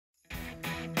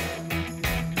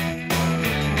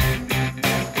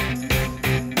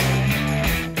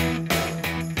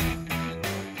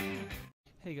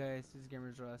guys, this is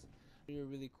Gamers Rust. A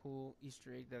really cool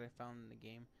Easter egg that I found in the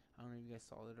game. I don't know if you guys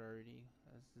saw it already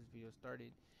as this video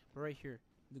started, but right here,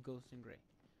 the Ghost in Grey.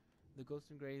 The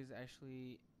Ghost in Grey is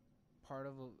actually part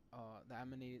of the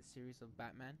animated series of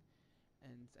Batman,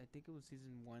 and I think it was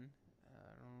season 1.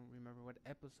 I don't remember what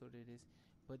episode it is,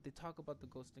 but they talk about the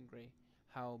Ghost in Grey,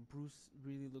 how Bruce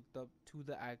really looked up to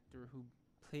the actor who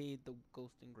played the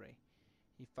Ghost in Grey.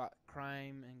 He fought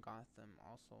crime in Gotham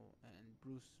also, and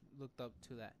Bruce looked up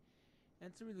to that. And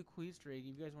it's a really cool Easter egg.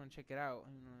 If you guys want to check it out,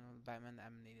 Batman the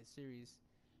Animated Series.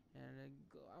 And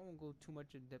I won't go too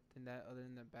much in depth in that, other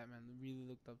than that Batman really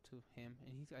looked up to him,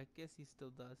 and I guess he still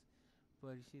does.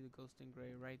 But you see the Ghost in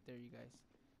Grey right there, you guys.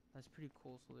 That's pretty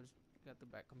cool. So there's got the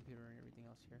back computer and everything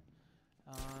else here.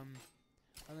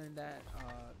 Other than that,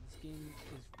 this game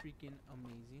is freaking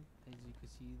amazing. As you can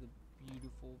see, the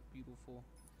beautiful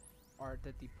art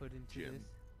that they put into Jim, this.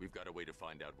 we've got a way to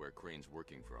find out where Crane's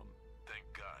working from. Thank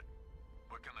God.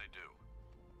 What can I do?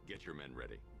 Get your men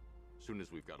ready. Soon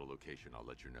as we've got a location, I'll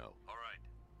let you know. All right.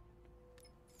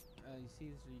 You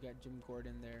see, so you got Jim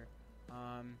Gordon there. You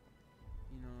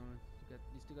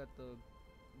still got the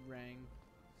Rang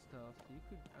stuff. So you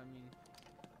could,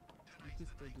 you could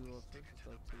still do all sorts of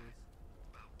stuff to this.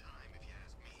 About time, if you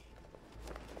ask me.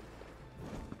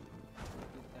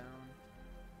 Get down.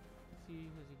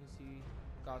 See, as you can see,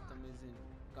 Gotham isn't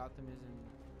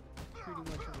pretty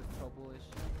much of a trouble-ish.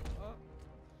 Oh,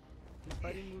 the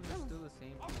fighting moves are still the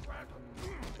same from Arkham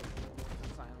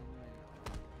Asylum and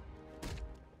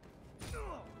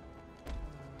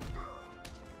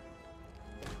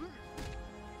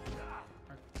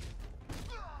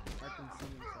Arkham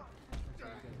City. I'm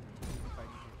sorry, you guys are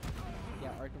fighting here.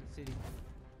 Yeah, Arkham City.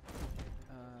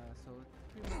 So it's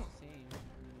pretty much the same.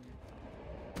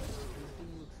 This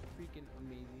thing looks freaking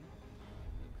amazing.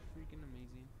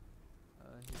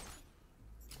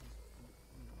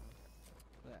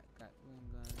 Got Gatling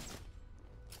gun,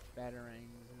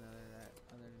 batarangs, and other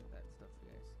than that stuff, you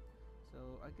guys. So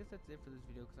I guess that's it for this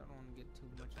video because I don't want to get too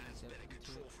much into it.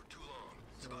 For too long.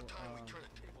 It's So, about time we turn the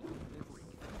table over.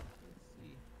 let's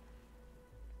see.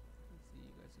 You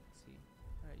guys can see.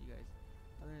 All right, you guys.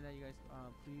 Other than that, you guys,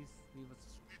 please leave a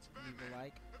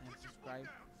like and subscribe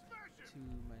to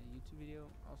my YouTube video.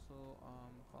 Also,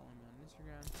 follow me on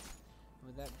Instagram.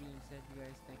 With that being said, you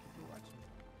guys, thank you for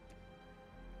watching.